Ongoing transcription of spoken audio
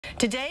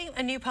Today,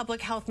 a new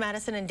public health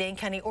Madison and Dane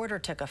County order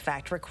took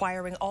effect,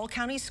 requiring all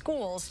county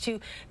schools to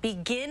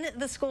begin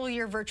the school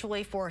year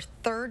virtually for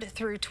 3rd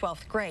through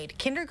 12th grade.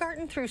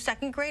 Kindergarten through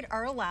 2nd grade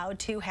are allowed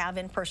to have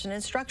in-person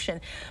instruction,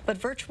 but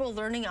virtual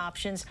learning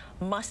options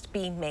must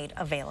be made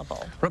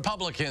available.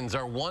 Republicans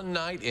are one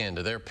night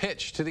into their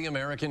pitch to the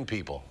American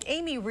people.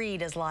 Amy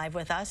Reed is live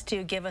with us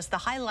to give us the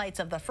highlights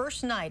of the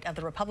first night of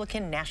the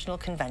Republican National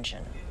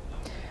Convention.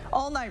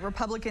 All night,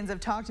 Republicans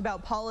have talked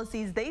about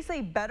policies they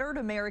say bettered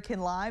American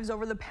lives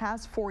over the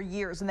past 4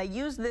 years, and they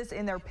used this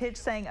in their pitch,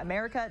 saying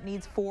America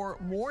needs 4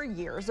 more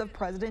years of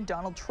President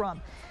Donald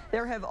Trump.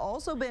 There have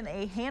also been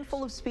a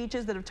handful of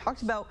speeches that have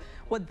talked about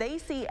what they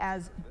see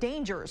as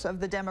dangers of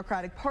the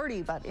Democratic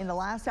Party, but in the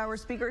last hour,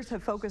 speakers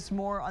have focused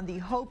more on the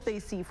hope they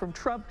see from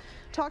Trump,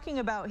 talking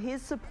about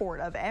his support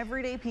of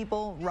everyday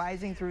people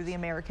rising through the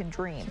American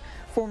dream.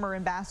 Former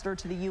ambassador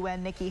to the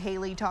UN, Nikki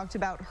Haley, talked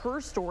about her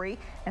story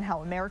and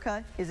how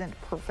America isn't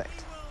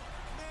perfect.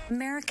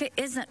 America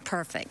isn't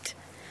perfect,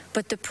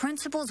 but the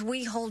principles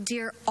we hold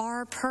dear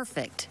are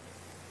perfect.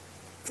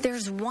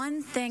 There's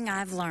one thing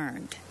I've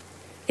learned.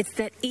 It's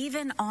that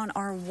even on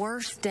our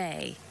worst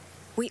day,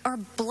 we are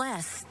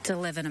blessed to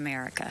live in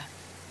America.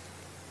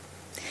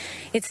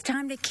 It's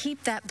time to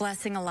keep that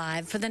blessing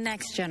alive for the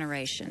next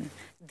generation.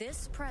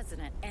 This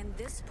president and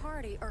this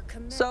party are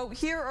committed. So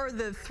here are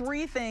the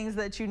 3 things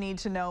that you need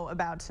to know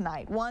about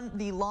tonight. 1,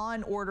 the law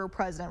and order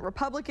president.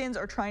 Republicans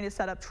are trying to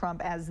set up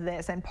Trump as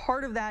this, and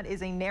part of that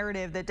is a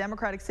narrative that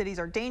Democratic cities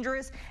are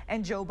dangerous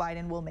and Joe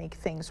Biden will make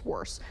things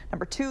worse.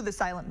 Number 2, the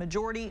silent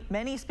majority.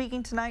 Many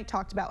speaking tonight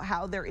talked about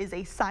how there is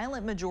a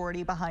silent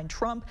majority behind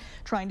Trump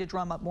trying to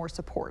drum up more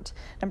support.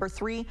 Number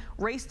 3,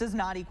 race does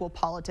not equal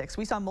politics.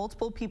 We saw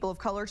multiple people of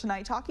color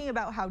tonight talking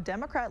about how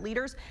Democrat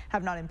leaders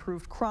have not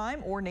improved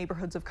crime or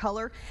neighborhoods of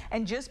color,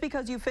 and just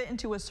because you fit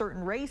into a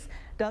certain race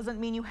doesn't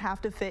mean you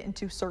have to fit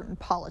into certain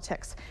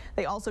politics.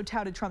 They also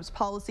touted Trump's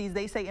policies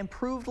they say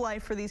improved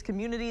life for these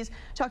communities,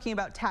 talking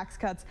about tax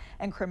cuts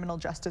and criminal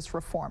justice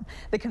reform.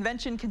 The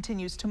convention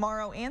continues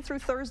tomorrow and through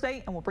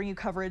Thursday, and we'll bring you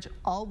coverage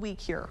all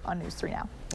week here on News 3 Now.